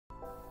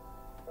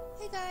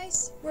Hey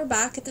guys, we're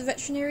back at the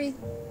veterinary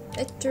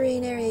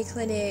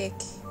clinic.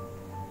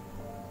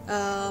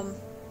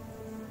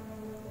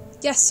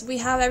 Yes, we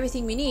have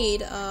everything we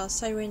need.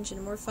 Syringe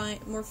and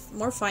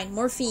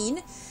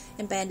morphine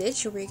and bandage.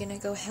 So we're gonna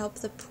go help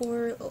the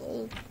poor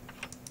little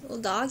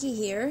doggy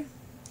here.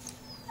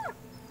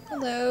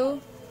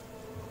 Hello.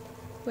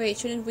 Wait,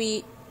 shouldn't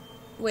we?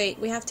 Wait,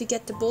 we have to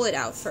get the bullet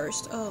out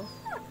first. Oh.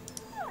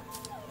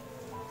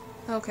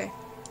 Okay.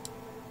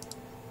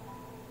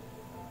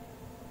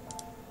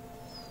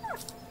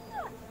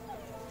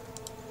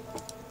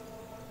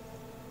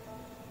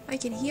 I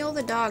can heal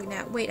the dog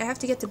now. Wait, I have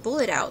to get the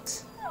bullet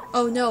out.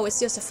 Oh no, it's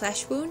just a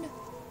flesh wound?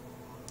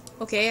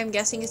 Okay, I'm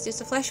guessing it's just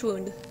a flesh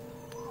wound.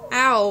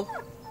 Ow!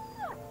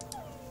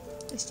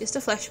 It's just a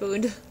flesh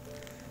wound.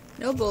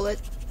 No bullet.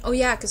 Oh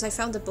yeah, because I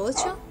found the bullet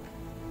shell?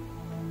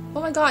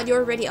 Oh my god, you're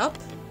already up?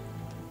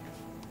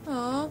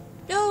 Oh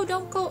no,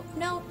 don't go.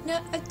 No,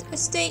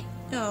 stay.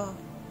 Oh.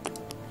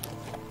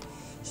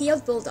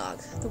 Healed bulldog.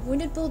 The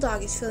wounded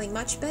bulldog is feeling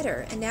much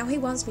better, and now he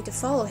wants me to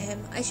follow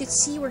him. I should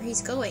see where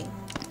he's going.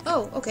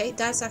 Oh, okay,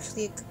 that's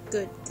actually a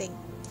good thing.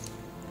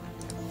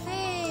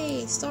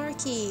 Hey,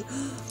 Starkey.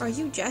 Are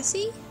you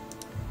Jesse?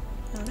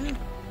 I don't know.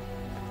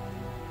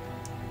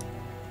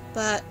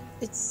 But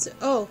it's...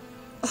 Oh.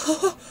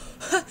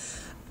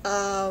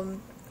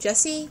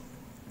 Jesse?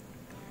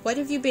 What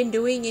have you been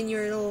doing in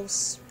your little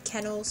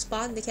kennel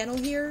spot in the kennel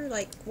here?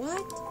 Like,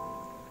 what?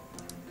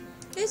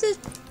 This is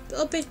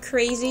a bit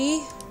crazy.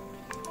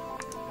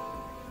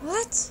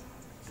 What?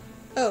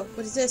 Oh,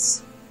 what is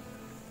this?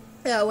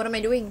 What am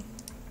I doing?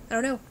 I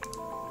don't know.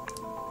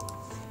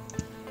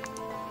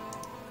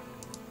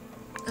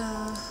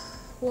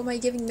 Who am I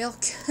giving milk?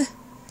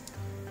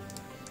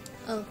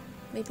 Oh,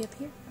 maybe up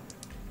here?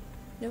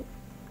 Nope.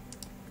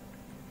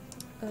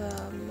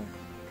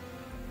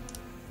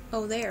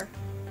 Oh, there.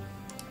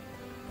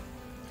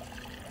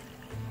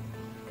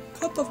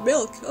 Cup of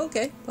milk.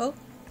 Okay, well.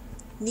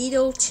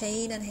 Needle,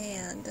 chain, and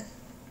hand.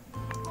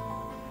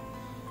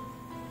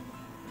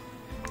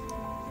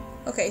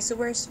 Okay, so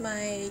where's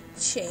my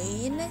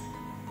chain?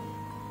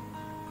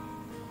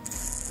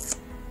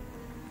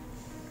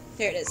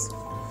 There it is.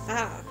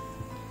 Ah.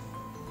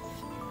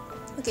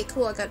 Okay,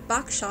 cool. I got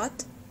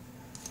buckshot.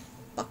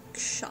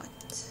 Buckshot.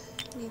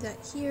 Need that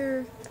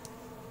here.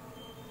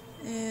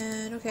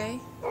 And, okay.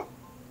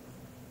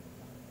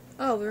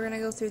 Oh, we're gonna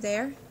go through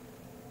there?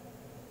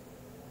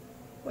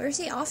 Where is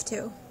he off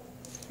to?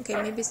 Okay,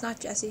 maybe it's not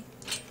Jesse.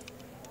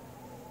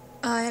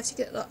 I have to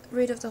get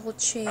rid of the whole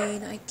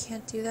chain. I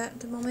can't do that at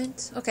the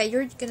moment. Okay,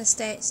 you're gonna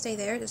stay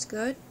there. That's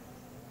good.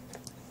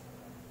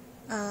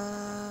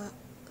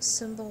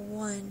 Symbol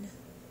 1.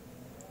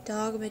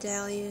 Dog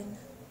medallion.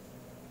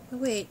 Oh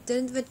wait,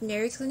 didn't the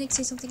veterinary clinic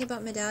say something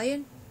about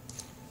medallion?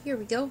 Here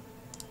we go.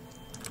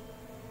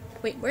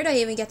 Wait, where did I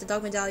even get the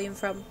dog medallion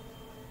from?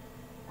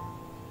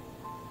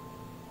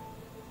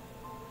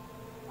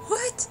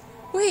 What?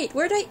 Wait,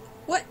 where did I...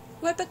 What?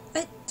 But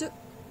I do...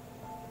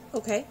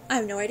 Okay, I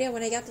have no idea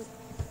when I got the...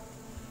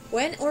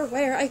 When or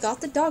where I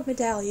got the dog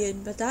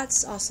medallion, but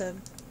that's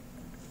awesome.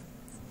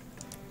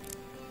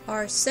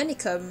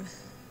 Arsenicum.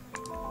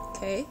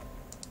 Okay.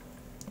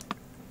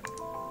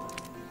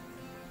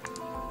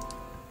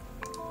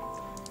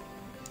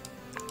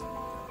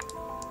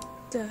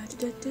 Da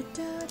da da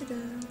da da da.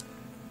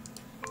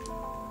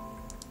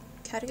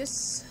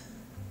 Catechus.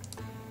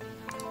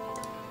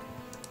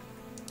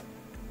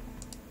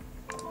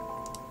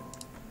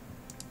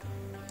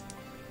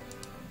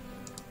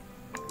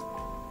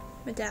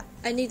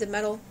 I need the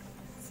medal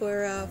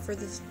for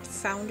the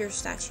founder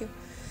statue.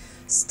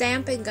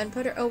 Stamp and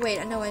gunpowder. Oh wait,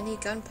 I know I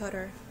need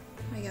gunpowder.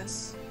 I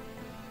guess.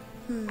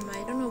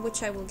 I don't know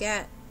which I will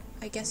get.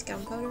 I guess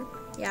gunpowder.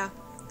 Yeah,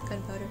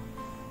 gunpowder.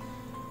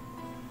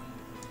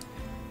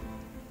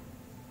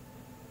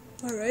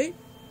 All right.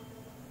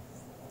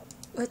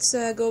 Let's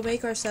go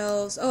make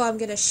ourselves. Oh, I'm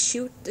gonna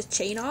shoot the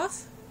chain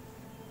off.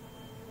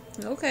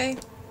 Okay.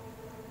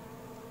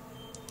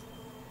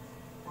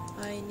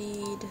 I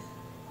need.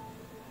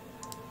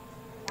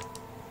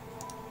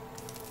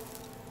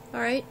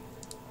 Alright.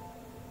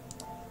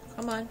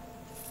 Come on.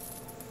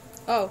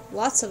 Oh,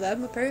 lots of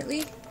them,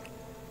 apparently.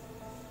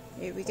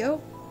 Here we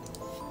go.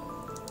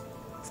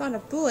 Found a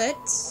bullet.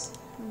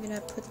 I'm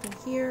gonna put it in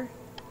here.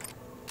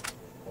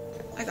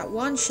 I got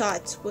one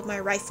shot with my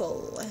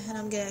rifle, and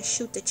I'm gonna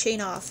shoot the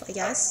chain off, I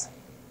guess.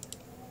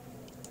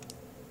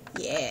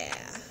 Yeah.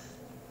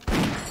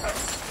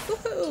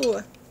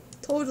 Woohoo!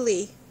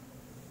 Totally.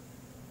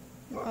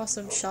 An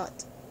awesome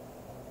shot.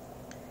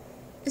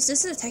 Is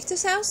this the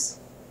detective's house?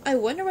 I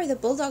wonder why the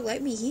bulldog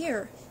let me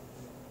here.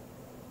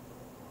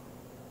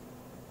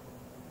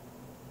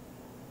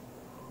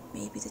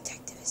 Maybe the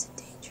detective is in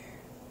danger.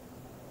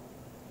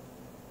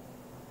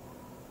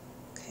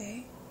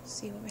 Okay, let's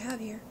see what we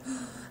have here.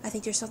 I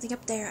think there's something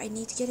up there. I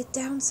need to get it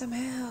down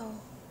somehow.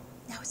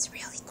 Now it's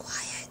really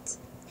quiet.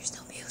 There's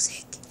no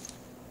music.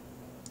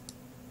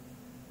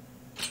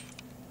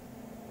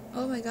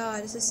 Oh my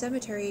god, it's a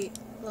cemetery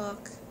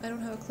lock. I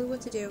don't have a clue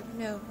what to do.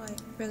 No, I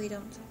really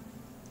don't.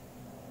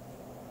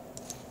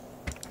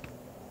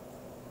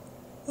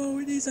 Oh,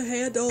 it needs a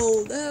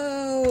handle.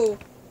 No!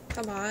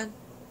 Come on.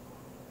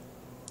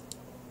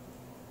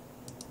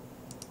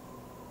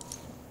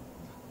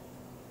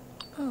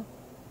 Oh.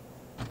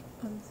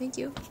 Thank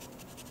you.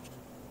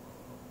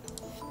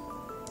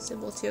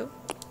 Symbol 2.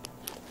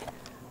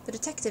 The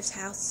detective's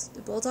house.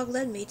 The bulldog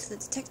led me to the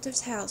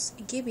detective's house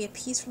and gave me a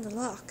piece from the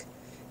lock.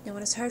 No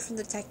one has heard from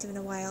the detective in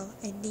a while.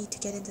 I need to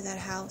get into that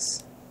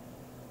house.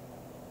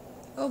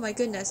 Oh my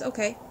goodness,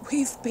 okay.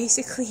 We've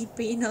basically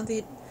been on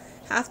the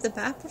half the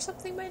map or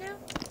something by now.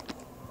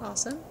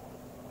 Awesome.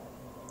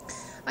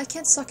 I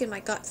can't suck in my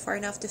gut far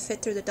enough to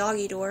fit through the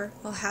doggy door.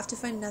 I'll have to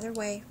find another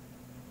way.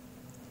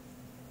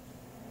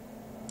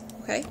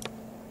 Okay.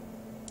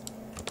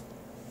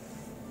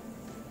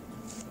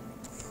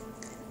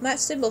 Match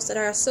symbols that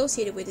are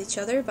associated with each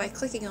other by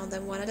clicking on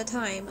them one at a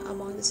time.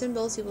 Among the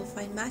symbols you will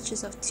find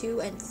matches of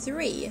 2 and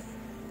 3.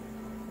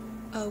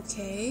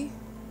 Okay.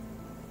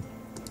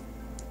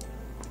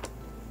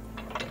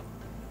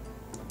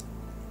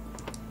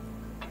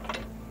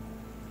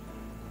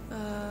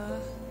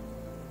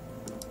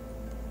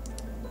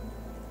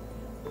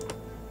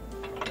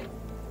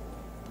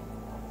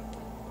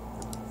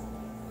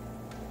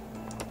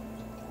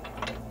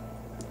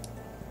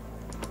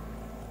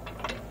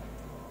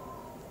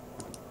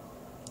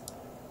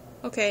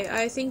 Okay,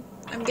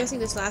 I'm guessing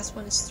this last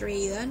one is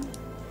 3 then.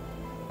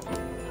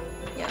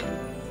 Yeah.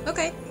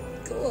 Okay,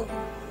 cool.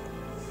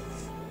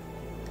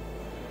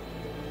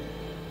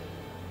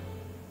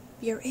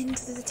 You're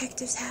into the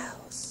detective's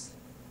house.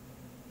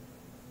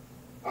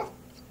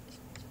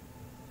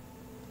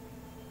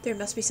 There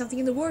must be something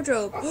in the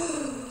wardrobe.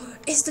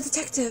 It's the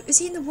detective. Is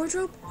he in the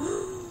wardrobe?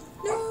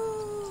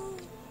 No.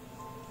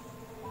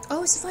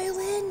 Oh, it's a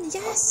violin.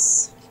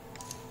 Yes.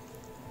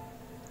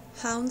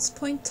 Hounds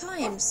point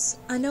times.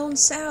 Unknown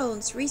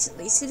sounds.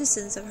 Recently,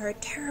 citizens have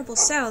heard terrible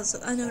sounds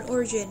of unknown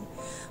origin.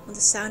 When the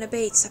sound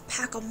abates, a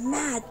pack of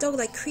mad,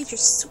 dog-like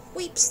creatures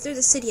sweeps through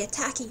the city,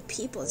 attacking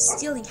people and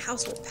stealing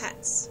household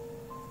pets.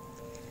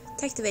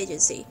 Detective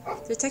agency.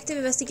 The detective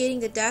investigating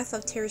the death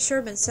of Terry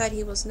Sherman said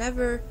he has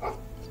never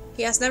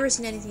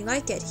seen anything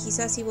like it. He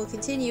says he will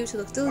continue to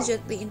look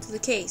diligently into the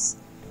case.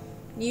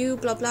 New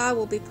blah blah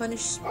will be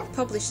published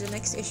in the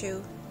next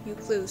issue. New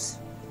clues.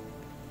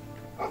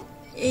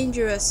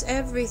 Dangerous,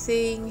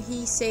 everything,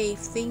 he's safe,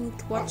 think,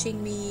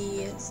 watching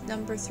me,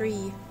 number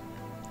 3.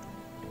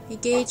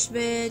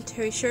 Engagement,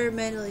 Terry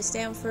Sherman, Lily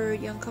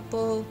Stanford, young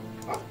couple.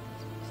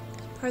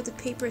 Part of the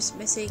paper is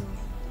missing.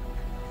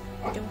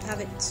 I don't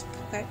have it.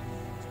 Okay.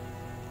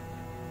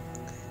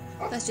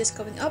 That's just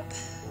going up.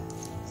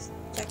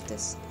 Check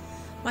this.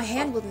 My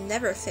hand will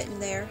never fit in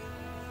there.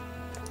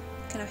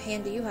 What kind of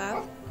hand do you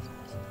have?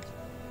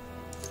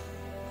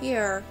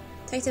 Here.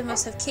 Detective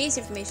must have case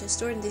information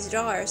stored in these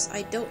drawers.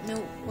 I don't know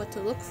what to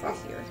look for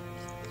here.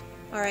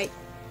 Alright.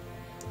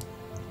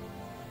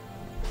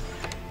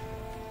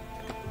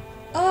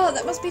 Oh,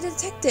 that must be the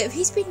detective.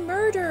 He's been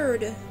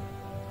murdered.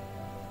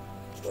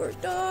 Poor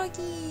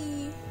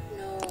doggy.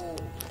 No.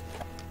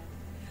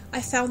 I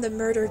found the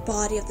murdered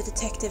body of the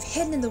detective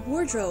hidden in the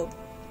wardrobe.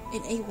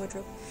 In a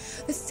wardrobe.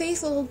 The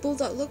faithful old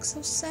bulldog looks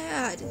so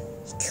sad.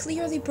 He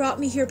clearly brought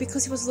me here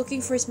because he was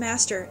looking for his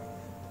master.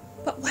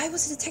 But why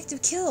was the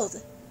detective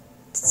killed?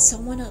 Did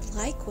someone not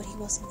like what he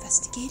was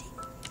investigating?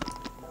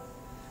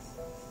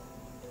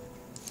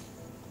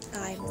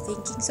 I'm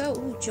thinking so.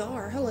 Ooh,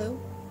 jar. Hello.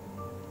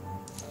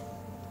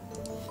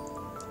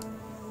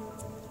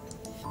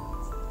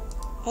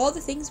 All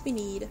the things we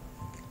need.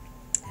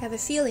 I have a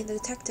feeling the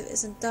detective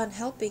isn't done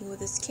helping with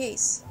this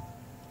case.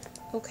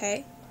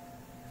 Okay.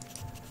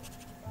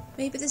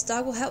 Maybe this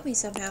dog will help me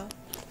somehow.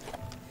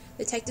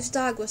 The detective's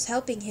dog was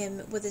helping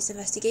him with this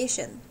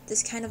investigation.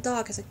 This kind of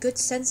dog has a good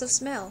sense of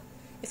smell.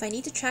 If I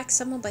need to track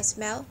someone by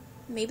smell,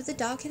 maybe the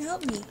dog can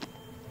help me.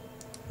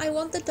 I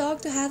want the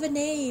dog to have a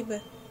name.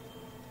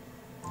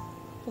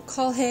 We'll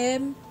call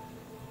him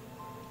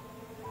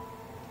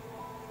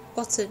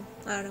Watson.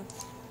 I don't know.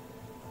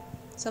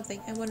 Something.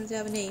 I want him to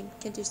have a name.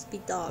 Can't just be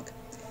dog.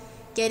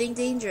 Getting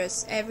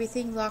dangerous.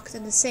 Everything locked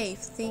in the safe.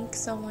 Think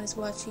someone is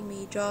watching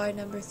me. Drawer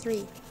number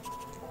 3.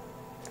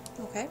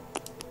 Okay.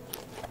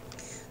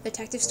 The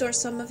detective stores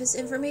some of his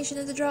information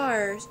in the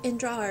drawers.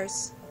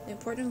 The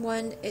important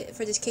one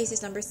for this case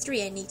is number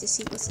 3. I need to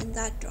see what's in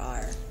that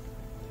drawer.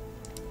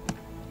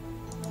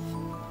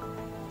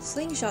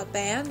 Slingshot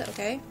band,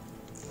 okay.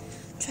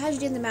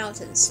 Tragedy in the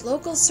mountains.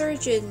 Local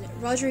surgeon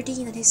Roger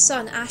Dean and his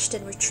son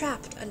Ashton were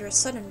trapped under a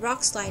sudden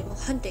rock slide while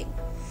hunting.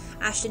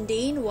 Ashton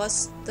Dean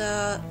was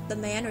the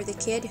man or the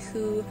kid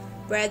who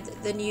bred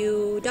the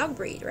new dog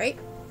breed, right?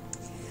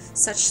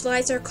 Such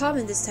slides are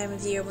common this time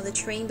of year when the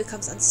terrain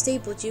becomes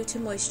unstable due to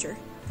moisture.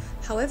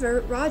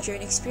 However, Roger,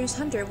 an experienced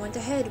hunter, went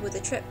ahead with the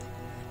trip.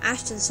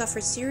 Ashton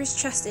suffered serious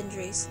chest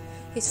injuries.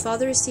 His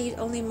father received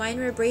only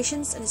minor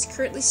abrasions and is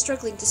currently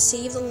struggling to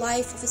save the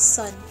life of his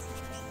son.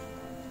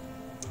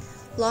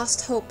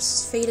 Lost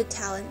hopes, faded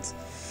talent.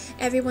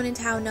 Everyone in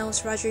town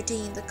knows Roger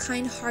Dean, the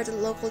kind-hearted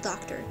local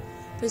doctor,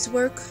 but his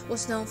work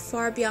was known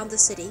far beyond the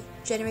city,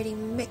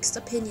 generating mixed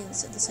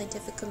opinions in the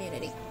scientific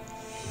community.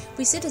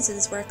 We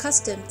citizens were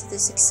accustomed to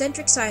this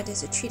eccentric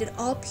scientist who treated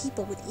all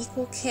people with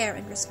equal care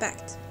and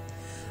respect.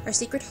 Our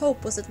secret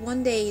hope was that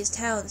one day his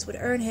talents would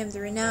earn him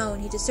the renown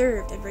he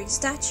deserved and bring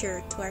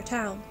stature to our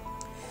town.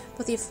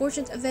 But the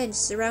unfortunate events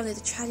surrounding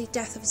the tragic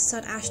death of his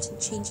son Ashton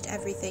changed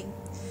everything.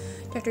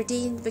 Dr.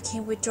 Dean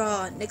became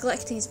withdrawn,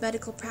 neglecting his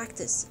medical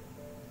practice,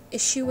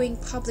 eschewing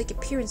public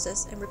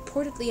appearances, and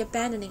reportedly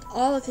abandoning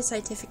all of his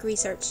scientific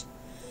research.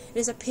 It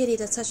is a pity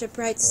that such a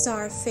bright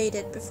star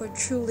faded before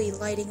truly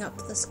lighting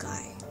up the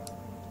sky.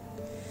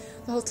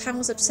 The whole town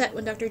was upset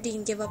when Dr.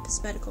 Dean gave up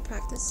his medical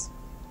practice.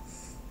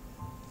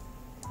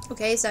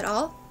 Okay, is that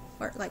all?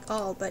 Or, like,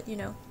 all, but, you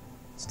know,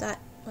 is that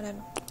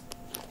whatever.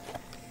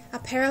 A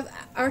pair of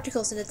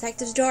articles in the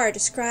Detective's Jar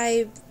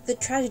describe the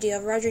tragedy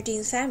of Roger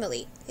Dean's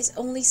family. His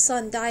only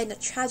son died in a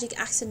tragic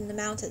accident in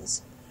the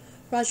mountains.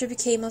 Roger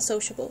became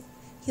unsociable.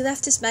 He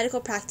left his medical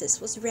practice,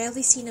 was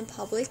rarely seen in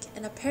public,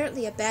 and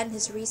apparently abandoned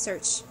his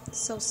research.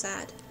 So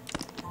sad.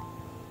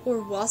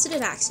 Or was it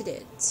an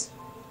accident?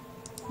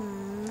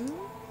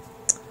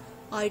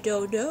 I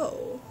don't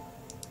know.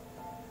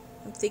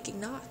 I'm thinking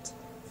not.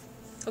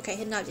 Okay,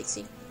 hidden object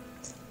scene.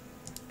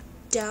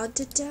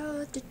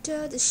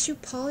 The shoe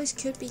polish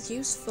could be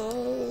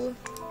useful.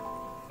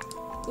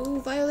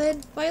 Ooh,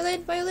 violin.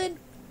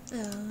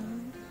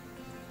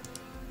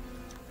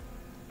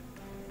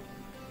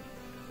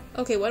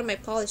 Okay, what am I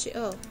polishing?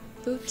 Oh,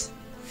 boot.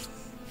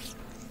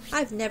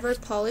 I've never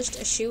polished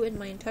a shoe in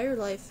my entire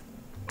life.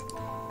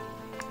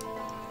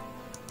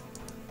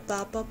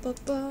 I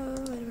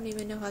don't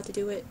even know how to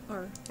do it.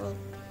 Or, well.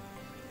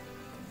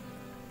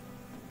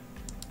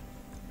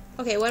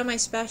 Okay, what am I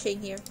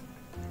splashing here?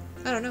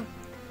 I don't know.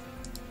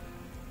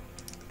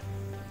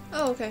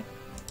 Oh, okay.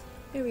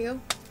 Here we go.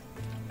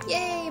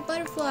 Yay,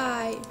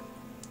 butterfly!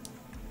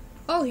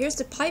 Oh, here's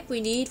the pipe we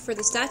need for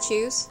the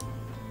statues.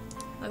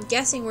 I'm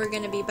guessing we're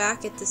gonna be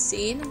back at the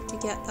scene to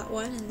get that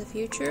one in the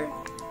future.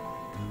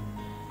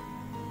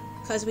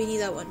 Because we need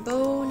that one.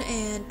 Bone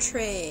and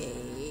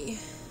tray.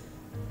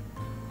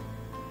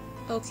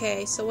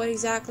 Okay, so what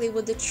exactly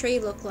would the tray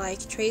look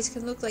like? Trays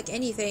can look like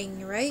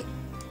anything, right?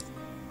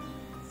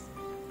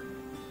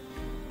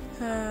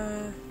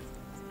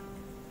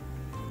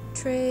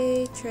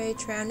 Tray.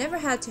 I've never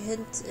had to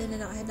hint in an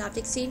hidden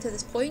object scene to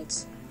this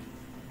point.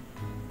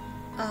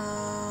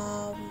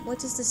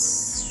 What is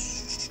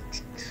this?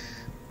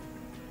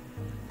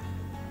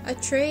 A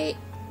tray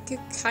could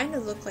kind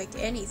of look like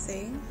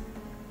anything.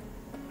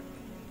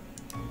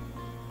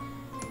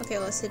 Okay,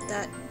 let's hit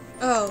that.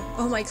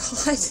 Oh my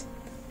god.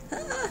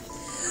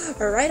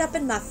 Right up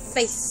in my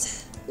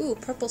face. Ooh,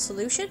 purple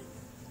solution?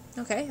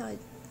 Okay, I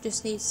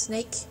just need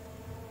snake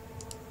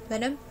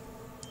venom.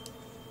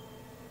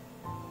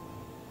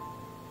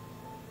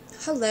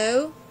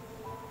 Hello.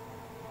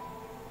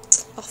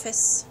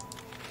 Office.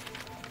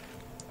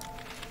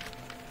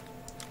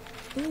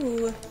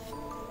 Ooh.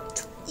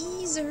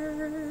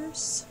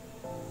 Tweezers.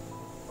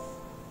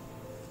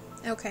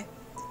 Okay.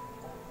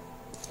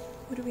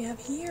 What do we have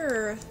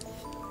here?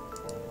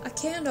 A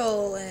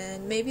candle,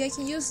 and maybe I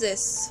can use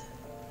this.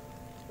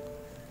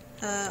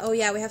 Oh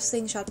yeah, we have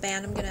slingshot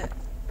band. I'm gonna...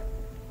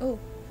 Oh,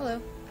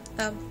 hello.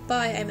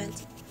 Bye, I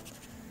meant.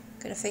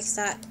 Gonna fix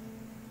that.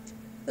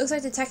 Looks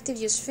like the detective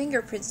used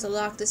fingerprints to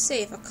lock the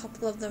safe. A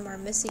couple of them are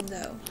missing,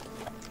 though.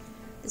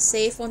 The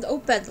safe won't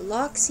open. The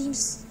lock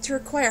seems to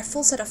require a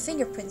full set of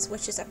fingerprints,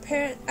 which is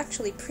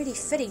actually pretty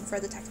fitting for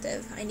a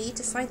detective. I need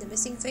to find the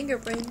missing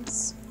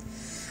fingerprints.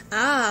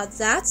 Ah,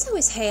 that's how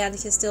his hand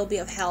can still be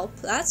of help.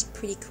 That's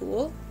pretty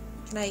cool.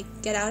 Can I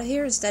get out of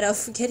here instead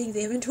of getting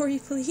the inventory,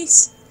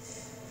 please?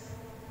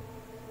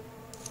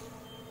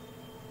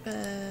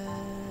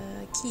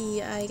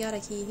 Key. I got a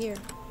key here.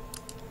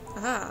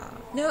 Aha.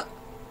 No.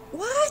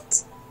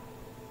 What?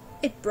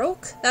 It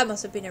broke? That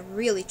must have been a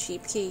really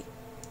cheap key.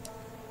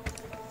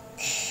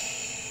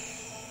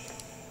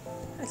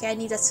 Okay, I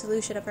need that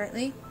solution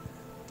apparently.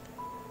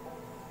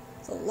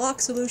 The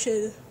lock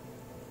solution.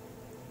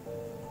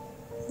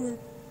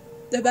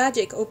 The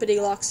magic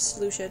opening lock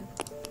solution.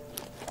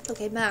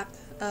 Okay, map.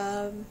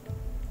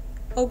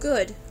 Oh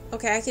good.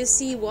 Okay, I can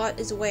see what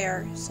is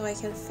where, so I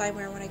can find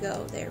where I want to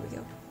go. There we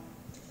go.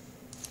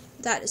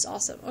 That is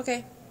awesome.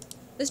 Okay.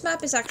 This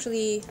map is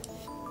actually...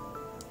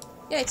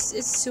 Yeah,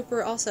 it's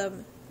super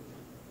awesome.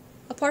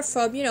 Apart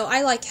from, you know,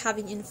 I like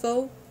having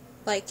info,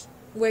 like,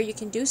 where you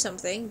can do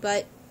something,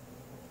 but,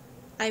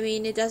 I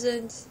mean, it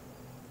doesn't...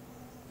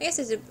 I guess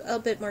it's a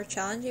bit more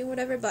challenging,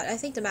 whatever, but I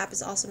think the map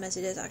is awesome as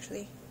it is,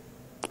 actually.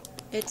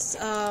 It's,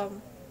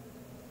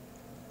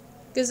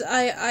 because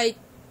I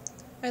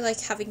like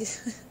having...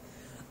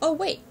 Oh,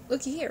 wait,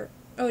 looky here.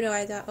 Oh, no,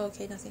 I thought... Oh,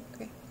 okay, nothing.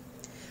 Okay.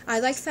 I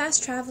like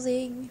fast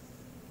traveling.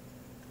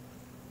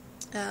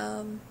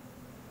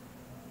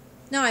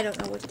 No, I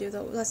don't know what to do,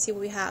 though. Let's see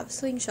what we have.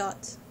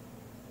 Slingshot.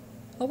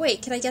 Oh,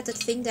 wait, can I get the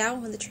thing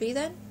down on the tree,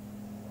 then?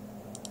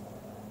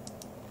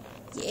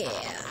 Yeah.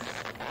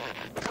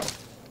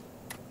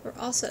 We're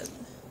awesome.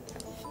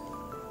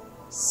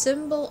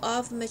 Symbol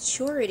of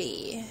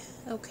maturity.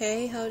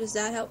 Okay, how does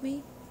that help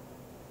me?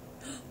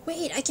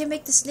 Wait, I can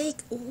make the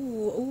snake.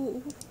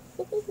 Ooh.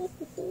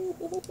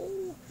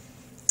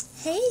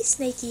 Hey,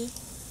 Snakey.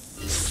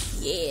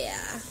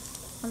 Yeah.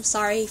 I'm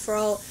sorry for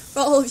all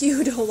of you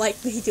who don't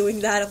like me doing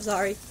that. I'm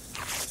sorry.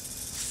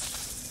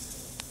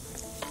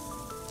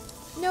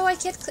 No, I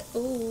can't click.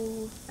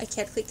 Oh, I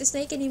can't click the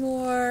snake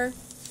anymore.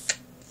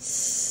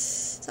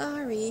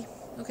 Sorry.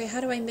 Okay, how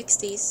do I mix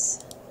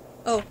these?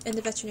 Oh, in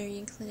the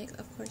veterinarian clinic,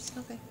 of course.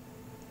 Okay.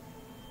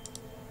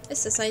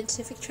 It's a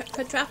scientific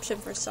contraption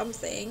for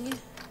something.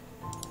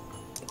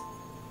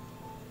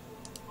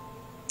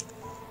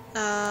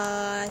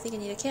 I think I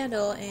need a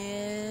candle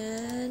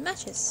and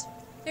matches.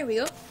 There we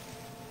go.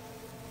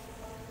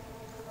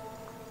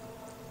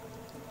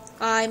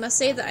 I must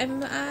say that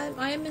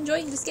I am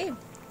enjoying this game.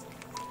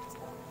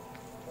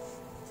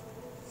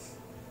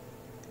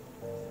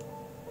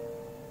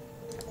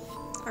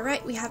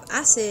 Alright, we have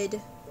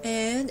acid,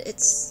 and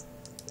it's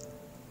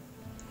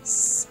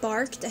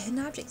sparked an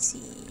object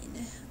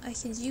scene. I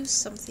can use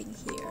something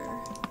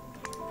here.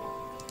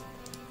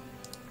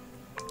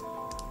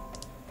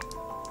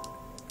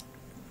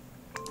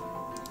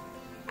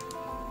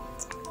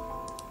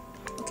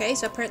 Okay,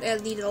 so apparently I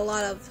needed a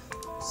lot of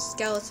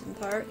skeleton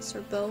parts,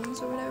 or bones,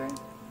 or whatever.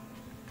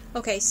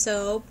 Okay,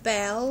 so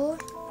bell,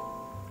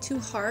 2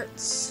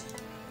 hearts,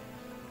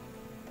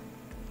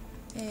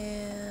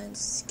 and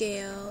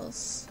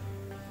scales.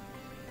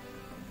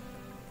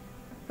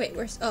 Wait,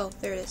 where's... oh,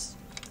 there it is.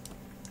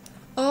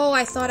 Oh,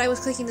 I thought I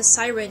was clicking the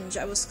syringe.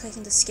 I was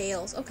clicking the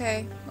scales.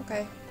 Okay,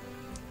 okay.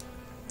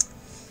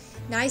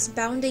 Nice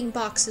bounding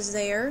boxes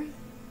there.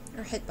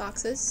 Or hit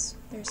boxes.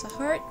 There's a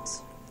heart.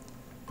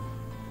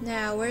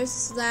 Now, where's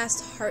this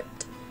last heart?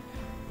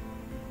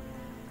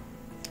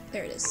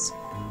 There it is.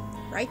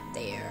 Right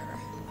there.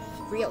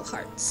 Real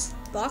hearts.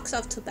 Box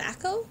of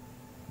tobacco?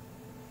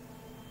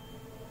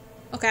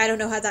 Okay, I don't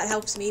know how that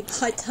helps me,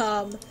 but,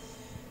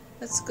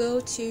 let's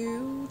go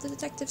to the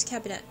detective's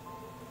cabinet.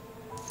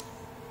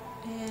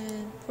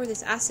 And pour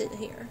this acid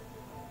here.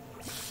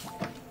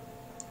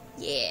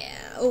 Yeah.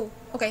 Oh,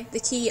 okay. The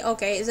key.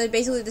 Okay, is it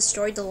basically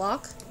destroyed the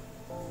lock?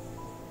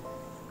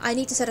 I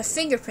need to set a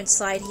fingerprint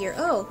slide here.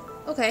 Oh,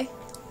 okay.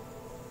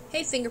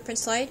 Hey, fingerprint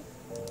slide.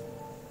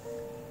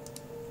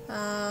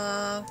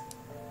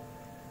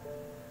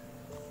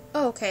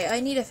 Oh, okay,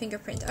 I need a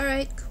fingerprint.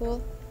 Alright,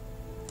 cool.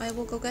 I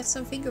will go get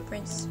some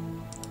fingerprints.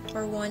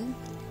 Or one.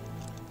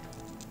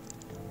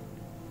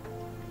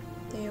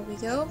 There we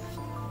go.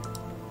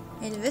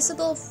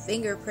 Invisible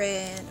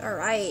fingerprint.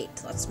 Alright,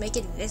 let's make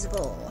it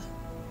visible.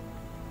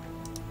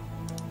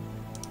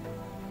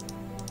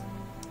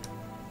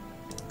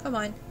 Come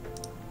on.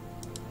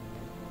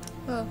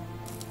 Oh.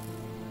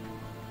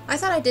 I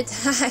thought I did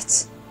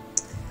that.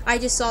 I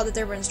just saw that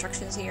there were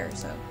instructions here,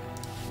 so.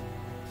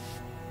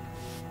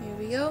 Here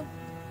we go.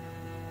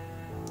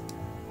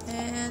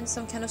 And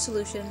some kind of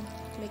solution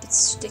to make it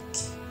stick.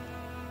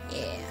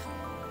 Yeah.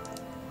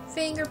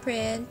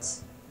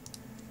 Fingerprint.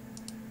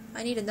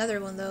 I need another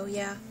one though,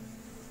 yeah.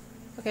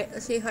 Okay,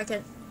 let's see if I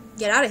can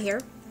get out of here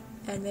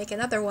and make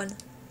another one.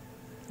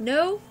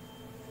 No?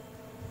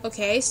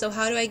 Okay, so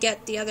how do I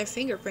get the other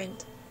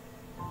fingerprint?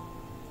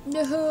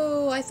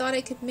 No, I thought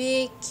I could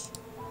make...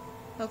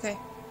 Okay.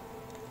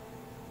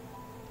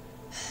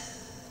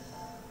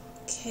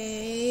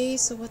 Okay,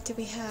 so what do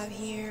we have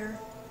here?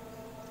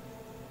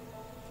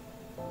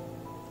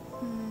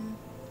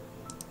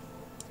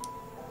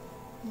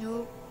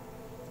 Nope.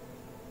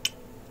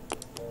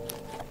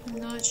 I'm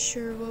not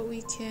sure what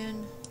we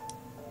can...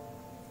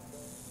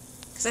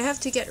 Because I have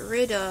to get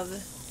rid of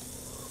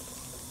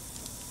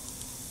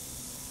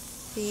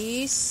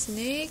these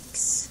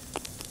snakes.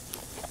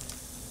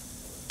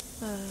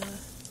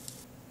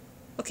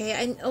 Okay,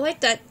 I like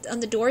that on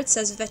the door it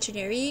says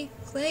veterinary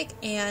clinic,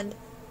 and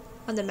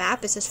on the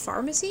map it says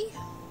pharmacy.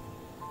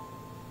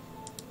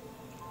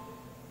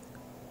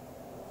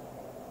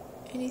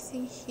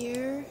 Anything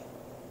here?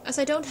 As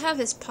I don't have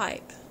his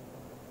pipe,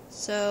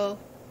 so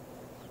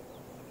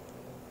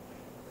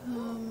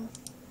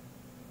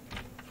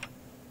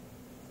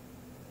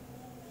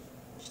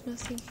there's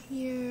nothing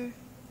here.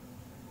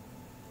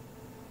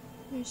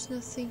 There's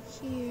nothing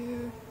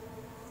here.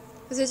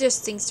 Because it's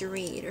just things to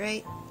read,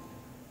 right?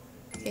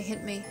 Okay,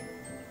 hint me.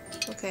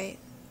 Okay.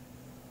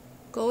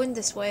 Go in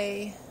this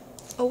way.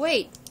 Oh,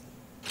 wait!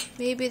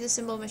 Maybe the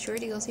symbol of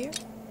maturity goes here?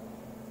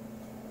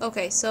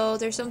 Okay, so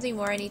there's something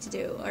more I need to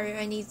do. Or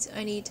I need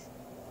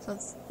some,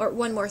 or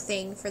one more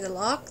thing for the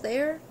lock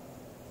there.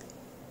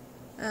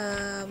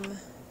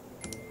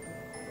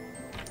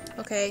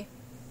 Okay.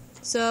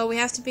 So we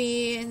have to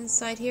be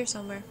inside here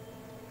somewhere.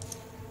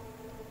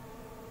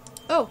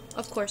 Oh,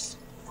 of course.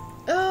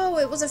 Oh,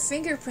 it was a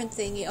fingerprint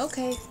thingy.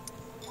 Okay.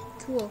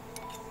 Cool.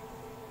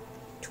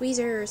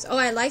 Tweezers. Oh,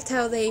 I liked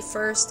how they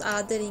first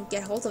didn't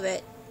get hold of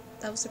it.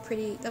 That was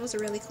a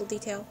really cool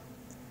detail.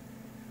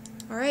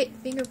 Alright,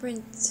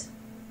 fingerprint.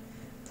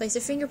 Place the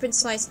fingerprint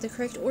slides in the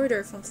correct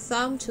order, from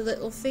thumb to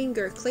little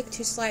finger. Click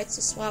 2 slides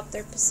to swap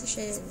their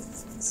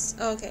positions.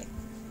 Okay.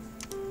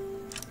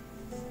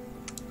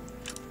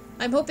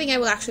 I'm hoping I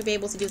will actually be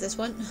able to do this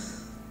one.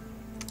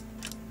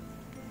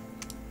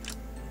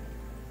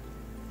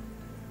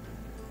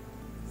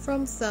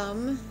 From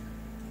thumb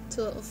It's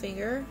a little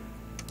finger.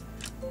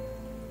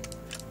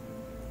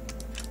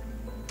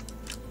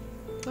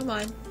 Come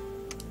on.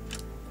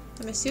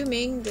 I'm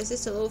assuming this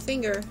is the little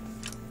finger.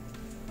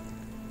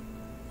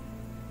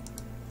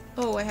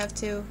 Oh, I have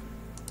to...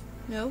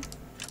 No?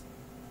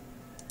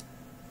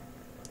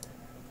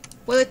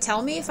 Will it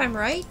tell me if I'm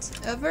right,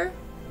 ever?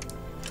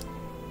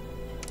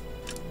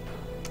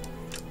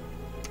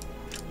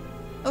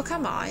 Oh,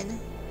 come on.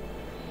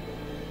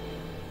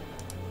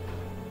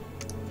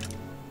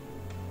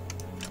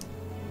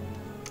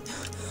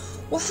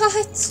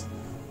 What?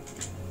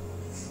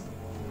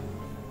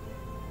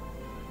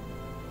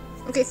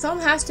 Okay, thumb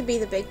has to be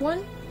the big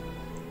one.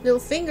 Little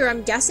finger,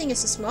 I'm guessing,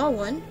 is the small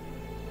one.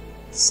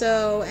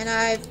 So, and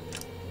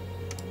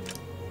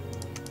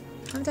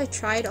haven't I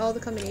tried all the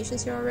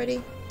combinations here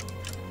already?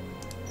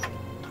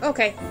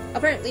 Okay,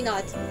 apparently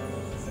not.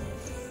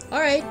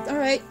 Alright,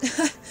 alright.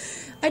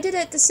 I did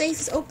it! The safe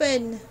is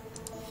open!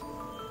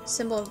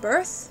 Symbol of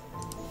birth.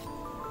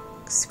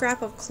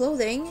 Scrap of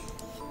clothing.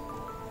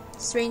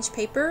 Strange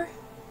paper.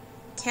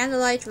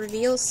 Candlelight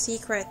reveals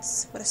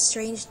secrets. What a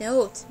strange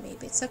note.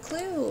 Maybe it's a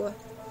clue.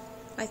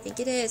 I think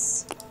it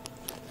is.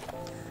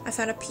 I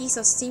found a piece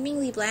of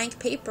seemingly blank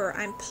paper.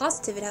 I'm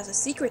positive it has a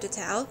secret to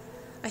tell.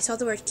 I saw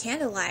the word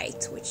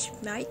candlelight, which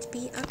might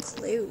be a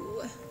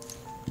clue.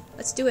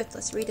 Let's do it.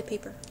 Let's read the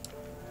paper.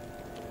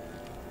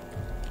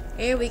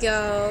 Here we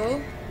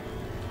go.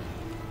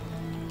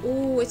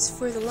 Ooh, it's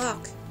for the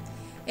lock.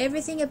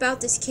 Everything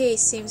about this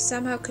case seems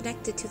somehow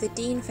connected to the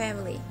Dean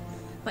family.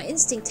 My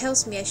instinct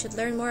tells me I should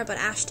learn more about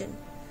Ashton.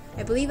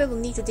 I believe I will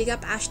need to dig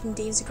up Ashton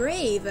Dean's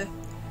grave.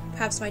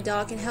 Perhaps my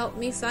dog can help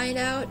me find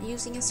out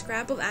using a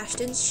scrap of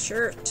Ashton's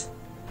shirt.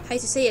 I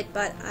hate to say it,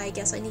 but I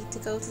guess I need to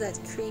go to that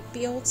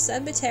creepy old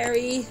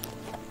cemetery.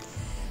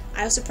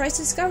 I was surprised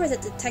to discover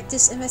that the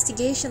detective's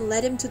investigation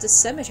led him to the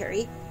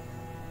cemetery.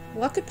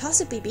 What could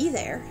possibly be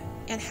there?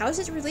 And how does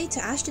it relate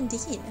to Ashton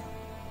Dean?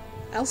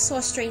 I also saw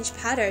a strange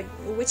pattern,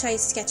 which I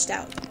sketched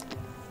out.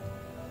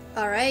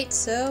 Alright,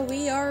 so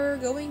we are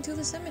going to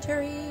the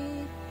cemetery.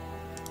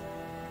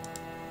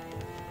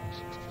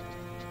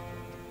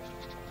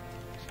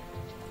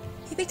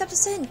 He picked up the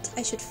scent.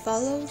 I should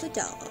follow the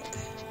dog.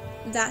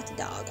 That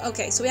dog.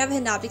 Okay, so we have a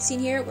hidden object scene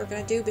here we're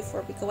gonna do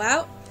before we go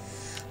out.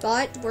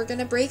 But we're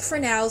gonna break for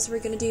now, so we're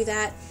gonna do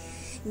that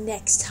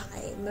next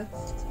time.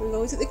 We're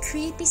going to the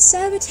creepy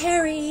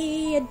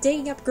cemetery and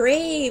digging up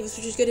graves,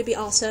 which is gonna be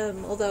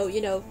awesome. Although,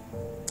 you know,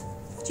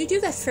 do you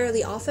do that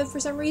fairly often for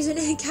some reason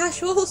in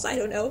casuals? I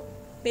don't know.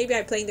 Maybe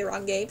I'm playing the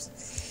wrong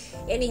games.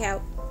 Anyhow,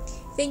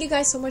 thank you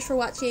guys so much for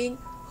watching.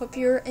 Hope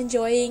you're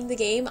enjoying the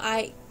game.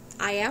 I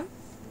am.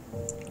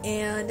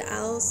 And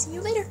I'll see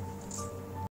you later.